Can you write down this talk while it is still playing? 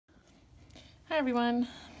Hi everyone.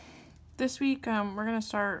 This week we're going to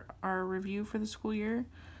start our review for the school year.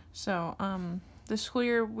 So this school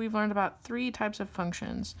year we've learned about 3 types of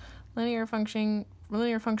functions: linear functions,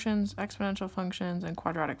 exponential functions, and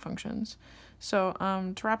quadratic functions. So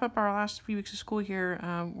to wrap up our last few weeks of school here,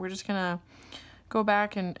 we're just going to go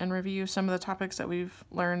back and review some of the topics that we've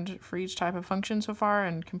learned for each type of function so far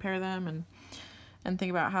and compare them and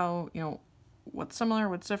think about how, what's similar,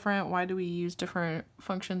 what's different, why do we use different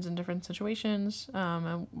functions in different situations,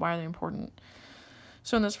 and why are they important.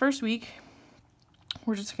 So in this first week,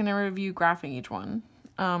 we're just going to review graphing each one.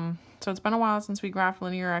 So it's been a while since we graphed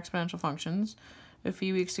linear or exponential functions. A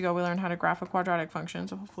few weeks ago, we learned how to graph a quadratic function,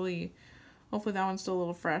 so hopefully that one's still a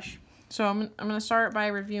little fresh. So I'm going to start by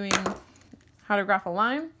reviewing how to graph a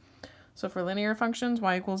line. So for linear functions,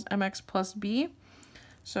 y equals mx plus b.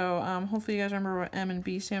 So hopefully you guys remember what m and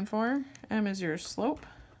b stand for. M is your slope,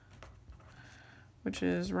 which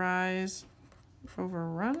is rise over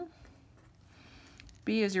run.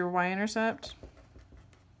 B is your y-intercept,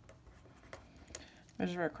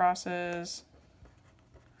 which is where it crosses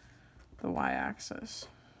the y-axis.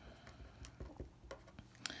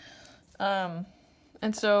 And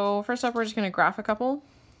so first up, we're just going to graph a couple.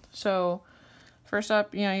 So first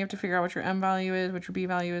up, you have to figure out what your m value is, what your b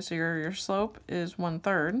value is. So your slope is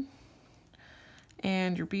 1/3,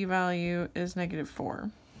 and your b value is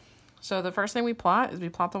 -4. So the first thing we plot is we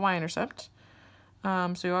plot the y-intercept.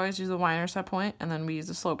 So you always use the y-intercept point, and then we use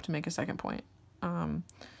the slope to make a second point.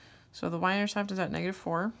 So the y-intercept is at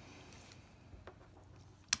 -4.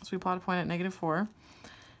 So we plot a point at -4.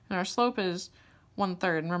 And our slope is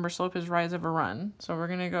 1/3. Remember, slope is rise over run. So we're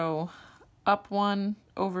going to go up 1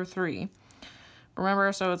 over 3.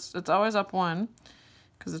 Remember, so it's always up 1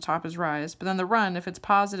 because the top is rise. But then the run, if it's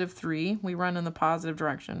 +3, we run in the positive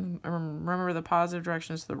direction. Remember, the positive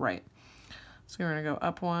direction is to the right. So we're going to go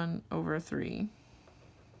up 1 over 3.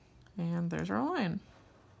 And there's our line.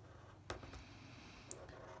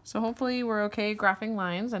 So hopefully we're okay graphing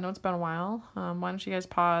lines. I know it's been a while. Why don't you guys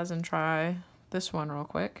pause and try this one real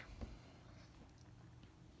quick.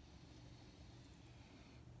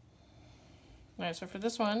 All right, so for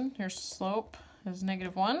this one, your slope is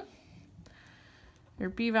 -1. Your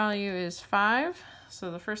b value is 5. So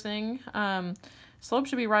the first thing, slope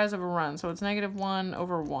should be rise over run. So it's -1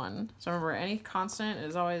 over 1. So remember, any constant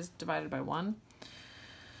is always divided by 1.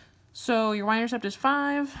 So your y-intercept is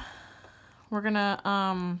 5. We're gonna,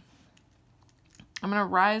 I'm gonna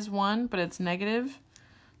rise 1, but it's negative.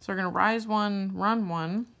 So we're gonna rise 1, run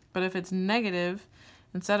 1. But if it's negative,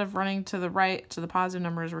 instead of running to the right to the positive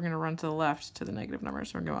numbers, we're going to run to the left to the negative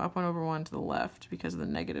numbers. So we're going to go up 1 over 1 to the left because of the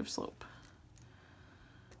negative slope.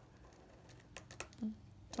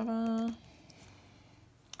 Ta-da!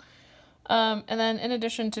 And then in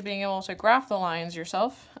addition to being able to graph the lines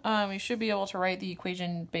yourself, you should be able to write the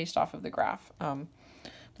equation based off of the graph.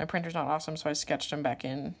 My printer's not awesome, so I sketched them back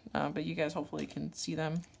in, but you guys hopefully can see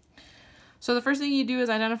them. So the first thing you do is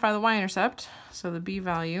identify the y-intercept, so the b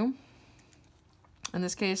value. In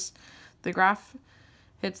this case, the graph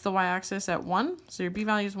hits the y-axis at 1, so your b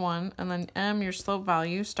value is 1, and then m, your slope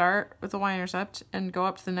value, start with the y-intercept and go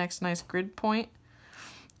up to the next nice grid point,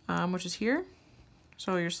 which is here.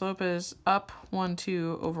 So your slope is up 1,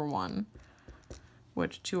 2 over 1,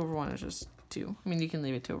 which 2 over 1 is just 2. I mean, you can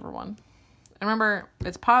leave it 2 over 1. And remember,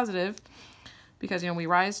 it's positive because, we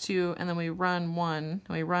rise 2 and then we run 1,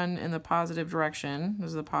 and we run in the positive direction.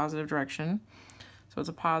 This is the positive direction. So it's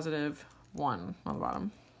a +1 on the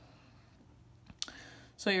bottom.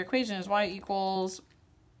 So your equation is y equals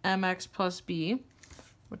mx plus b,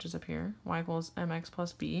 which is up here. Y equals mx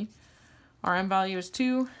plus b. Our m value is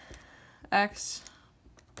 2, x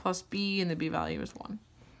plus b, and the b value is 1.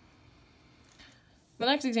 The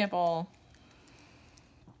next example,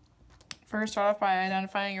 first start off by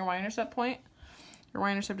identifying your y-intercept point. Your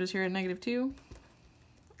y-intercept is here at -2,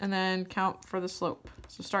 and then count for the slope.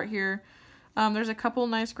 So start here. There's a couple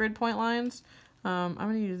nice grid point lines. I'm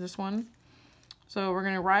going to use this one. So we're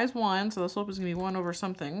going to rise 1, so the slope is going to be 1 over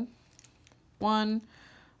something. 1,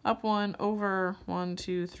 up 1, over 1,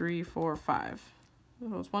 2, 3, 4, 5.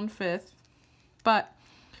 So it's 1/5. But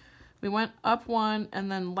we went up 1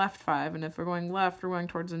 and then left 5. And if we're going left, we're going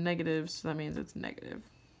towards the negatives, so that means it's negative.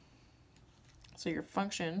 So your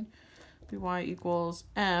function, y equals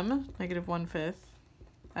m, -1/5,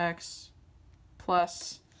 x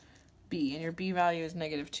plus b, and your b value is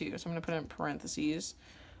 -2, so I'm going to put it in parentheses.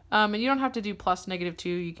 And you don't have to do plus -2,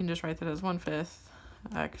 you can just write that as 1/5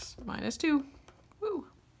 x minus 2. Woo!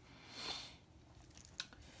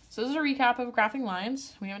 So this is a recap of graphing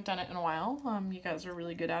lines. We haven't done it in a while. You guys are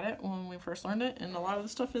really good at it when we first learned it, and a lot of the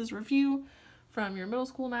stuff is review from your middle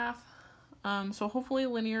school math. So hopefully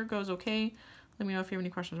linear goes okay. Let me know if you have any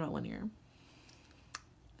questions about linear.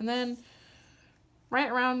 And then right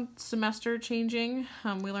around semester changing,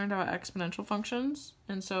 we learned about exponential functions.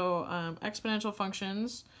 And so exponential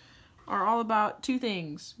functions are all about two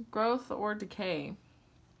things, growth or decay.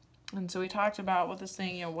 And so we talked about what this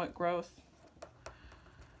thing, what growth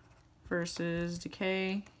versus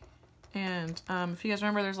decay. And if you guys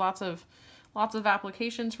remember, there's lots of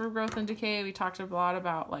applications for growth and decay. We talked a lot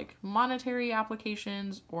about like monetary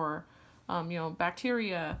applications or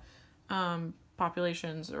bacteria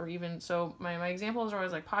populations, or even so my examples are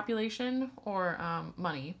always like population or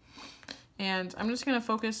money. And I'm just gonna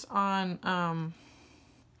focus on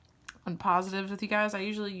positives with you guys. I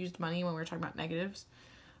usually used money when we were talking about negatives.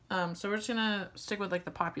 So we're just gonna stick with like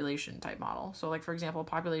the population type model. So like for example,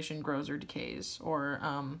 population grows or decays, or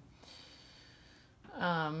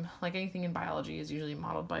like anything in biology is usually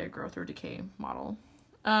modeled by a growth or decay model.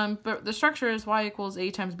 But the structure is y equals a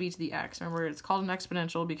times b to the x. Remember, it's called an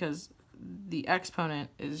exponential because the exponent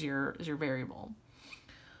is your variable.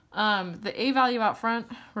 The a value out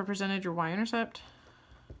front represented your y-intercept.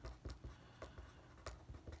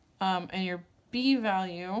 And your b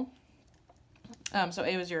value, so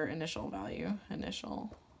a was your initial value.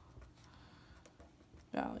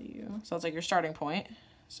 So it's like your starting point.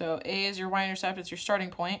 So a is your y-intercept, it's your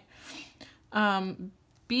starting point.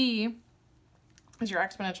 B is your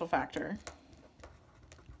exponential factor.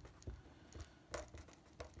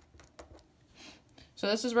 So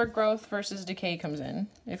this is where growth versus decay comes in.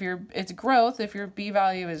 It's growth if your b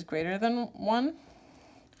value is greater than 1,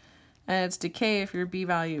 and it's decay if your b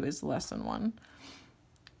value is less than 1.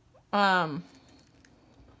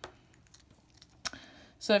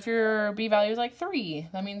 So if your b value is like 3,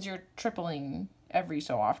 that means you're tripling every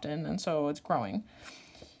so often, and so it's growing.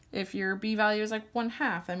 If your b value is like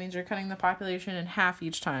 1/2, that means you're cutting the population in half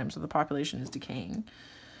each time, so the population is decaying.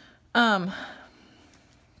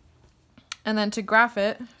 And then to graph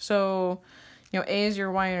it, so a is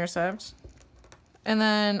your y-intercept, and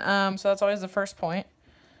then so that's always the first point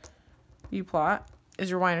you plot is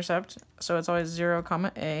your y-intercept, so it's always 0,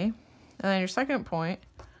 a, and then your second point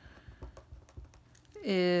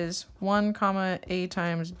is 1, a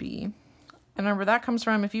times b. And remember, that comes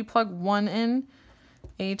from, if you plug 1 in,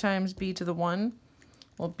 a times b to the 1,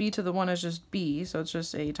 well, b to the 1 is just b, so it's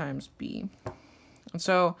just a times b. And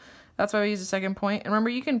so that's why we use the second point. And remember,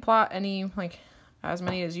 you can plot as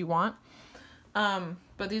many as you want,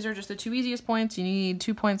 but these are just the two easiest points. You need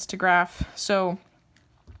 2 points to graph, so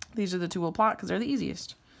these are the two we'll plot because they're the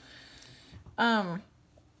easiest.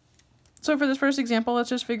 So for this first example, let's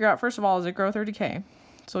just figure out, first of all, is it growth or decay?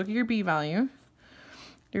 So look at your b value.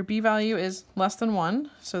 Your b value is less than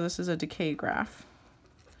 1, so this is a decay graph.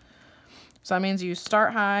 So that means you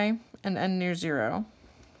start high and end near 0.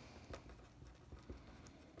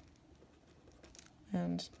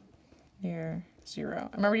 And near 0.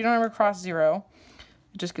 Remember, you don't ever cross 0.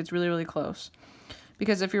 It just gets really, really close.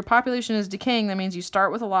 Because if your population is decaying, that means you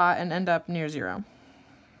start with a lot and end up near 0.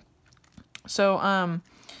 So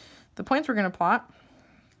the points we're going to plot,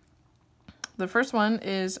 the first one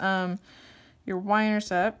is your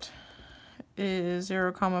y-intercept is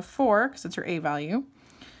 0, 4, because it's your a value.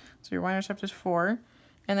 So your y-intercept is 4.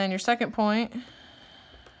 And then your second point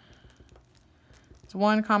is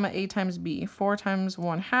 1, a times b. 4 times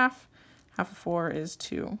 1/2. Half of 4 is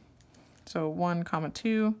 2. So 1,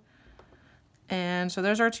 2. And so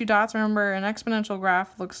there's our two dots. Remember, an exponential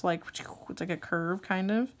graph looks like, it's like a curve, kind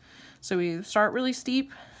of. So we start really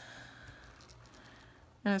steep,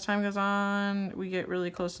 and as time goes on, we get really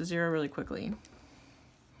close to 0 really quickly.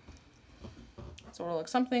 So it'll look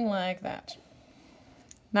something like that.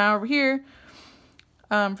 Now over here,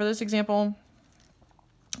 for this example,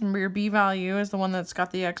 remember your b value is the one that's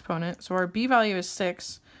got the exponent. So our b value is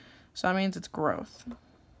 6, so that means it's growth.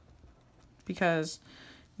 Because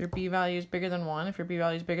your b value is bigger than 1. If your b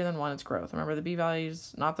value is bigger than 1, it's growth. Remember, the b value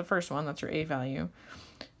is not the first one, that's your a value.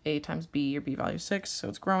 A times b, your b value is 6, so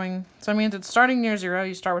it's growing. So that means it's starting near 0.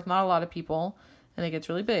 You start with not a lot of people, and it gets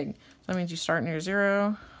really big. So that means you start near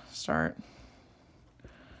 0, start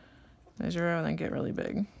near 0, and then get really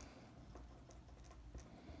big.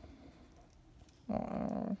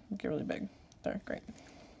 Get really big. There, great.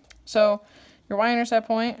 So your y-intercept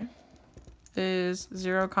point is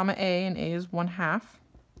 0, a, and a is 1/2.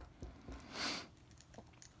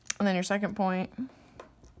 And then your second point is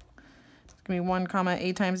going to be 1,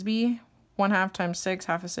 a times b. 1/2 times 6,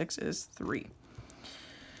 half of 6 is 3.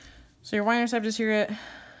 So your y-intercept is here at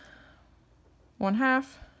 1/2.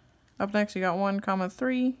 Up next, you got 1,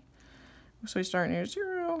 3. So we start near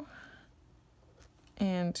 0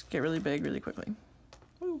 and get really big really quickly.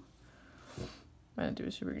 Woo. going to do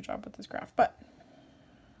a super good job with this graph. But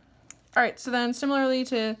all right, so then similarly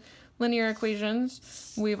to linear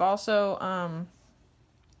equations, we've also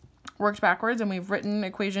worked backwards and we've written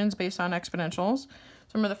equations based on exponentials.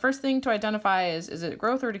 So remember, the first thing to identify is it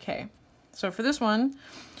growth or decay? So for this one,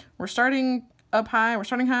 we're starting up high, we're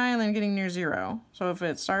starting high and then getting near 0. So if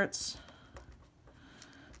it starts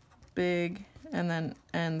big and then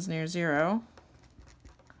ends near 0,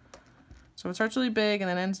 so it starts really big and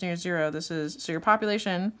then ends near 0, so your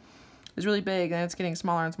population is really big and it's getting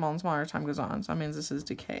smaller and smaller and smaller as time goes on. So that means this is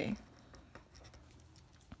decay.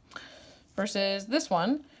 Versus this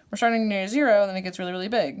one, we're starting near 0, then it gets really, really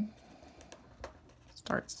big.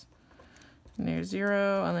 Starts near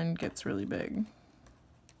 0 and then gets really big.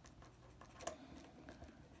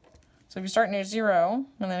 So if you start near 0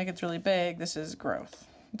 and then it gets really big, this is growth.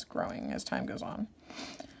 It's growing as time goes on.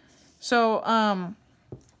 So,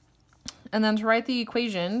 and then to write the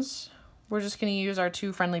equations, we're just going to use our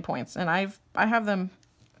two friendly points. And I have them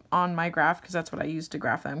on my graph because that's what I used to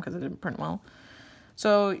graph them because it didn't print well.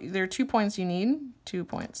 So there are 2 points you need, 2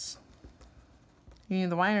 points. You need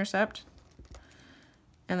the y-intercept,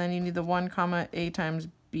 and then you need the 1 comma a times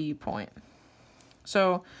b point.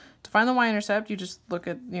 So to find the y-intercept, you just look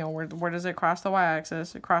at, where does it cross the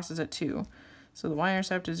y-axis? It crosses at 2. So the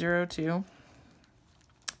y-intercept is 0, 2.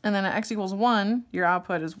 And then at x equals 1, your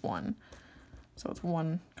output is 1. So it's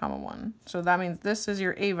 1 comma 1. So that means this is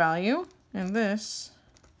your a value, and this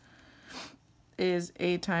is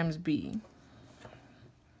a times b.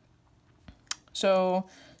 So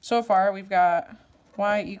far we've got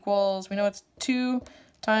y equals, we know it's 2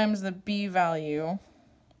 times the b value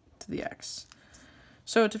to the x.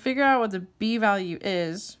 So to figure out what the b value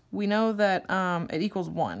is, we know that it equals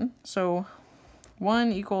 1. So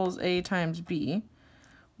 1 equals a times b.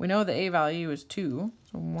 We know the a value is 2,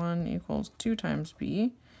 so 1 equals 2 times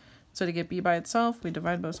b. So to get b by itself, we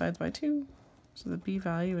divide both sides by 2. So the b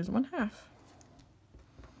value is 1/2.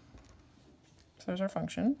 So there's our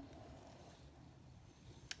function.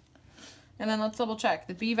 And then let's double check.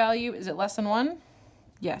 The b value, is it less than 1?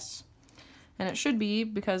 Yes. And it should be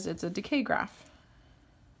because it's a decay graph.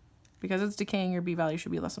 Because it's decaying, your b value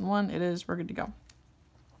should be less than 1. It is. We're good to go.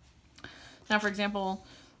 Now, for example,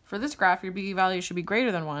 for this graph, your b value should be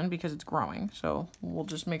greater than 1 because it's growing. So we'll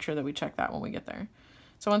just make sure that we check that when we get there.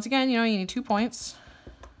 So once again, you need 2 points.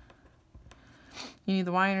 You need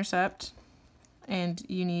the y-intercept, and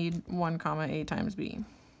you need 1 comma a times b.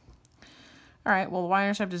 All right, well, the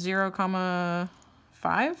y-intercept is 0 comma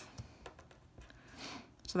 5.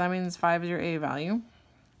 So that means 5 is your a value.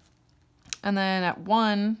 And then at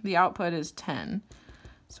 1, the output is 10.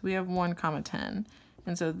 So we have 1 comma 10.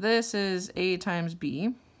 And so this is a times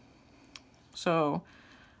b. So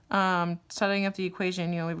setting up the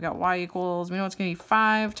equation, we've got y equals, we know it's going to be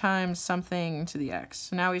 5 times something to the x.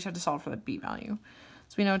 So now we just have to solve for the b value.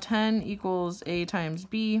 So we know 10 equals a times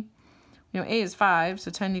b. A is 5, so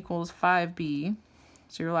 10 equals 5b.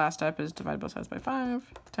 So your last step is divide both sides by 5.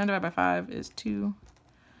 10 divided by 5 is 2.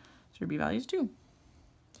 So your b value is 2.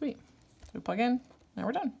 Sweet. So we plug in, now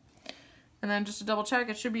we're done. And then just to double check,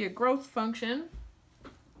 it should be a growth function,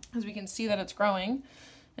 as we can see that it's growing.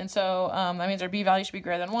 And so that means our b value should be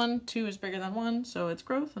greater than 1. 2 is bigger than 1, so it's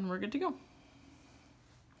growth, and we're good to go.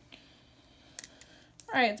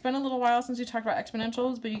 All right, it's been a little while since we talked about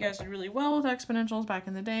exponentials, but you guys did really well with exponentials back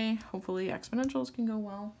in the day. Hopefully exponentials can go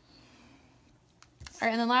well. All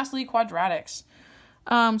right, and then lastly, quadratics.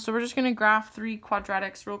 So we're just going to graph 3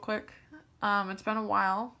 quadratics real quick. It's been a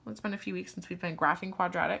while. It's been a few weeks since we've been graphing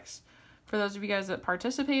quadratics. For those of you guys that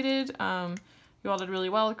participated, you all did really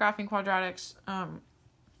well with graphing quadratics.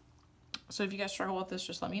 So if you guys struggle with this,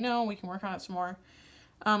 just let me know. We can work on it some more.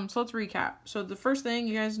 So let's recap. So the first thing,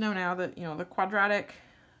 you guys know now that, the quadratic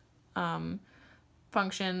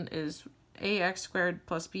function is ax squared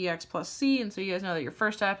plus bx plus c. And so you guys know that your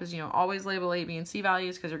first step is, always label a, b, and c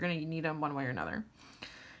values because you're going to need them one way or another.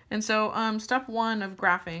 And so step 1 of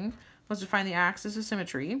graphing was to find the axis of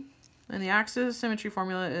symmetry. And the axis of symmetry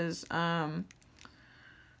formula is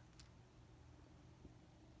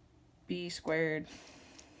b squared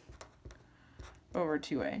over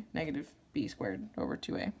 2a, negative b squared over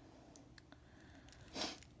 2a.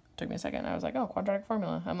 Took me a second. I was like, oh, quadratic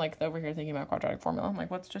formula. I'm like over here thinking about quadratic formula. I'm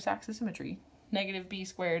like, what's just axis symmetry? Negative b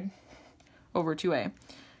squared over 2a.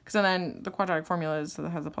 Because then the quadratic formula has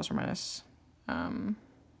the plus or minus. Oh,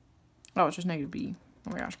 it's just negative b.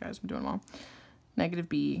 Oh my gosh, guys, I'm doing well. Negative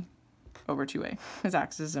b over 2a is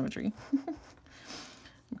axis of symmetry.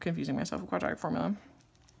 I'm confusing myself with quadratic formula.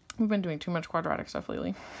 We've been doing too much quadratic stuff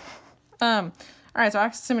lately. All right, so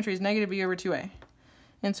axis of symmetry is negative b over 2a.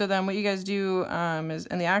 And so then what you guys do is,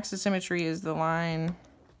 and the axis symmetry is the line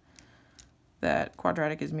that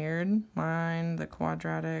quadratic is mirrored. Line the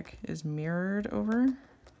quadratic is mirrored over.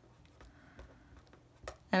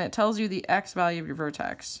 And it tells you the x value of your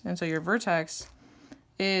vertex. And so your vertex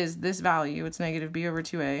is this value. It's negative b over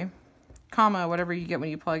 2a, comma, whatever you get when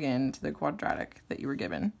you plug into the quadratic that you were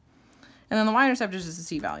given. And then the y-intercept is just the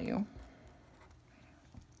c value.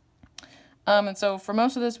 And so for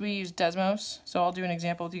most of this, we use Desmos. So I'll do an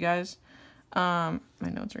example with you guys. My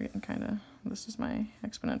notes are getting kind of, this is my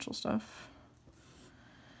exponential stuff.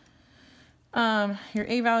 Your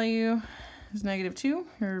a value is -2,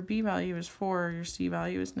 your b value is 4, your c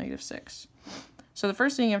value is -6. So the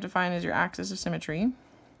first thing you have to find is your axis of symmetry.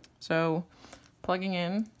 So plugging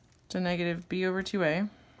in to negative b over 2a.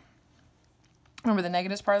 Remember, the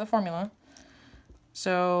negative is part of the formula.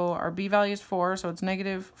 So our b value is 4, so it's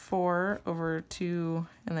 -4 over 2,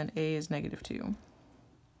 and then a is -2.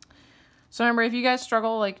 So remember, if you guys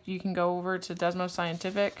struggle, like, you can go over to Desmos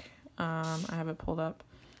Scientific. I have it pulled up.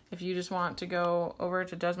 If you just want to go over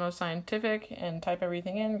to Desmos Scientific and type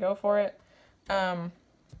everything in, go for it.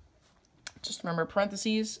 Just remember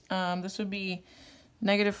parentheses. This would be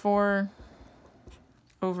 -4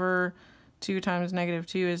 over 2 times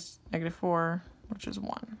 -2 is -4, which is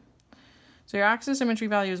 1. So your axis symmetry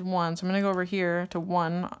value is 1. So I'm going to go over here to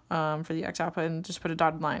 1 for the x output and just put a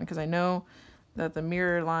dotted line because I know that the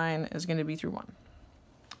mirror line is going to be through 1.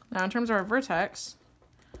 Now in terms of our vertex,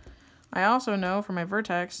 I also know for my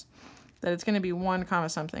vertex that it's going to be 1 comma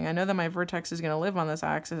something. I know that my vertex is going to live on this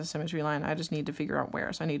axis of symmetry line. I just need to figure out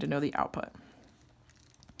where. So I need to know the output.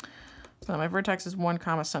 So my vertex is 1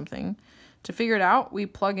 comma something. To figure it out, we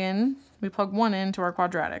plug 1 into our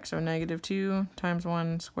quadratic. So -2 times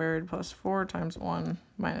 1 squared plus 4 times 1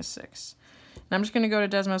 minus 6. And I'm just going to go to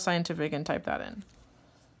Desmos Scientific and type that in.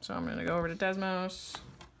 So I'm going to go over to Desmos.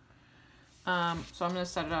 So I'm going to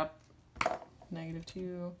set it up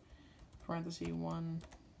 -2 parenthesis 1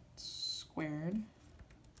 squared.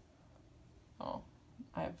 Oh,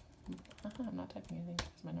 I'm not typing anything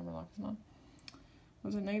because my number lock is on.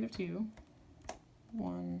 Was it -2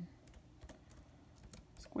 1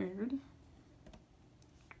 squared?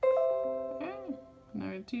 Okay.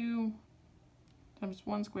 -2 times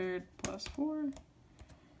 1 squared plus 4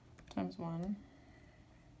 times 1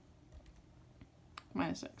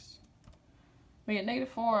 minus 6. We get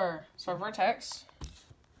 -4. So our vertex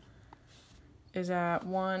is at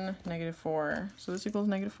 1, -4. So this equals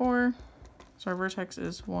 -4. So our vertex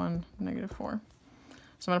is 1, -4.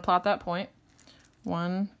 So I'm going to plot that point.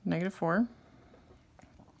 1, -4.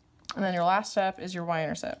 And then your last step is your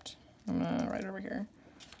y-intercept. I'm going to write over here.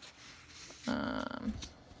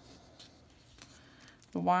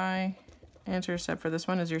 The y-intercept for this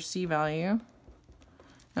one is your c value.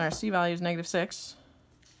 And our c value is -6.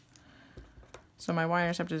 So my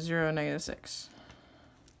y-intercept is 0, -6.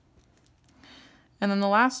 And then the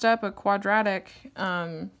last step, a quadratic,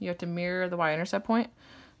 you have to mirror the y-intercept point.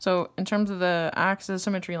 So in terms of the axis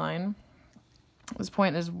symmetry line, this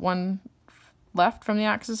point is 1 left from the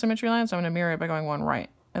axis symmetry line, so I'm going to mirror it by going 1 right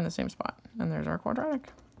in the same spot. And there's our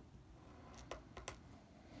quadratic.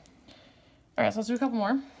 All right, so let's do a couple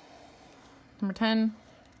more. Number 10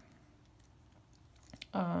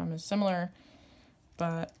 is similar,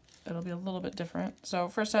 but it'll be a little bit different. So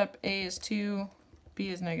first step, a is 2, b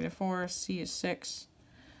is -4, c is 6.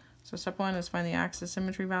 So step 1 is find the axis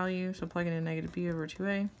symmetry value. So plug in -b over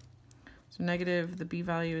 2a. So the b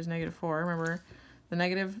value is -4. Remember, the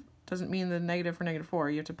negative doesn't mean the negative for -4.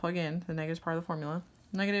 You have to plug in. The negative is part of the formula.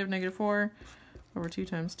 -4 over 2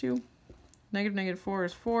 times 2. -4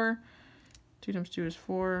 is 4. 2 times 2 is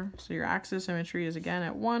 4. So your axis symmetry is again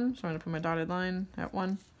at 1. So I'm going to put my dotted line at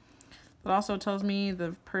 1. That also tells me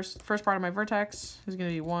the first part of my vertex is going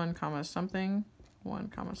to be 1 comma something. 1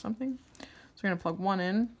 comma something. So we're going to plug 1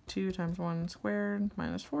 in. 2 times 1 squared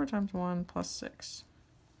minus 4 times 1 plus 6.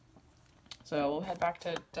 So we'll head back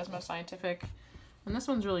to Desmos Scientific. And this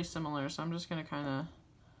one's really similar, so I'm just going to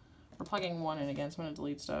we're plugging 1 in again, so I'm going to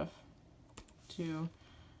delete stuff. 2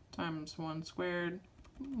 times 1 squared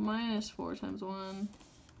minus 4 times 1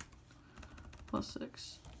 plus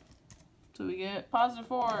 6. So we get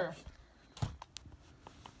 +4.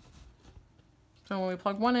 So when we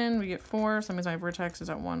plug 1 in, we get 4, so that means my vertex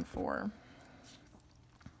is at 1, 4.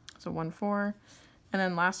 So 1, 4. And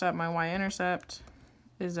then last up, my y-intercept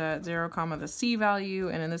is at 0 comma the c value,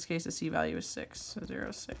 and in this case the c value is 6, so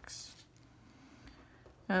 0, 6.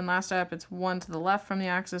 And last step, it's 1 to the left from the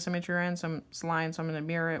axis symmetry line, so I'm going to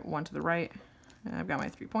mirror it 1 to the right, and I've got my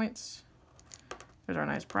 3 points. There's our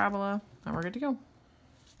nice parabola, and we're good to go.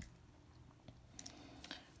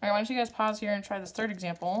 All right, why don't you guys pause here and try this third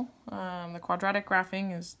example. The quadratic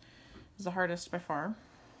graphing is the hardest by far.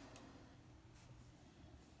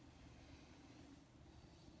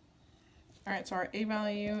 All right, so our A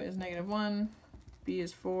value is -1, B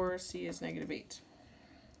is 4, C is -8.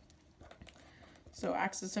 So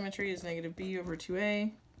axis symmetry is -b over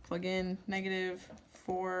 2a. Plug in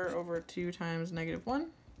 -4 over 2 times -1.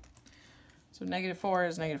 So -4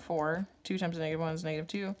 is -4. 2 times -1 is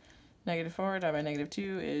 -2. -4 divided by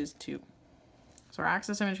 -2 is 2. So our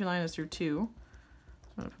axis symmetry line is through 2. So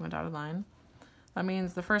I'm going to put my dotted line. That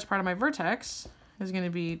means the first part of my vertex is going to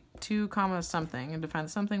be 2 comma something. And to find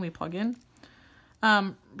something, we plug in.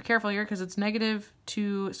 Be careful here because it's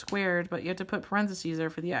 -2 squared, but you have to put parentheses there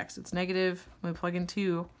for the x. It's negative when we plug in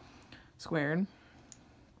 2 squared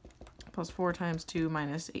plus 4 times 2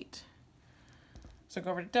 minus 8. So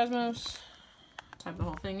go over to Desmos, type the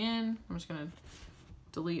whole thing in. I'm just going to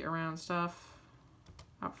delete around stuff.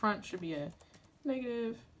 Out front should be a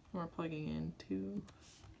negative. We're plugging in 2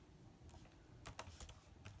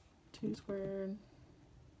 squared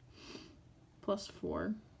plus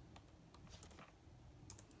 4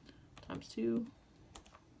 times 2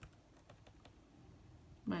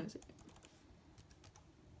 minus 8.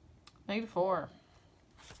 -4.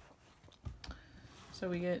 So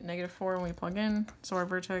we get -4 when we plug in. So our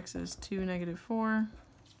vertex is 2, -4,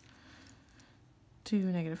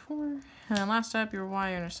 2, -4. And then last step, your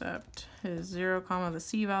y-intercept is 0, comma the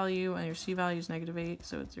c value, and your c value is -8,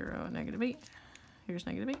 so it's 0 and -8. Here's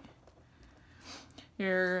 -8.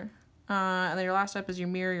 And then your last step is you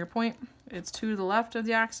mirror your point. It's to the left of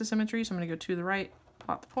the axis symmetry, so I'm going to go to the right,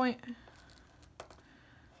 plot the point. There's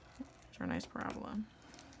our nice parabola.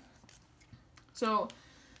 So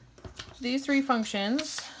these three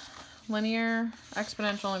functions, linear,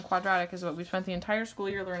 exponential, and quadratic, is what we spent the entire school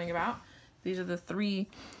year learning about. These are the three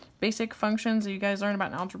basic functions that you guys learned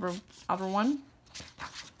about in Algebra 1.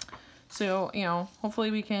 So,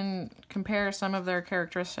 hopefully we can compare some of their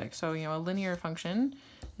characteristics. So, a linear function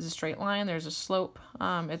is a straight line. There's a slope.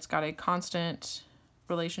 It's got a constant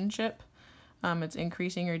relationship. It's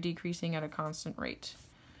increasing or decreasing at a constant rate.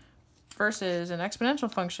 Versus an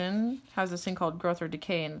exponential function has this thing called growth or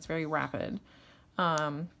decay, and it's very rapid.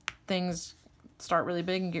 Things start really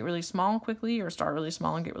big and get really small quickly, or start really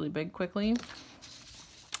small and get really big quickly.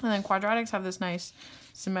 And then quadratics have this nice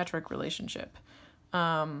symmetric relationship.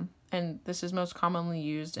 And this is most commonly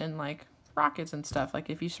used in like rockets and stuff. Like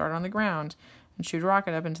if you start on the ground and shoot a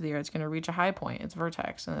rocket up into the air, it's going to reach a high point, its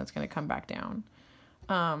vertex, and then it's going to come back down.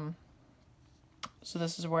 So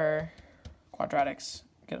this is where quadratics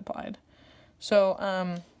get applied. So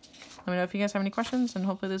let me know if you guys have any questions, and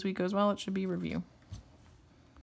hopefully this week goes well. It should be review.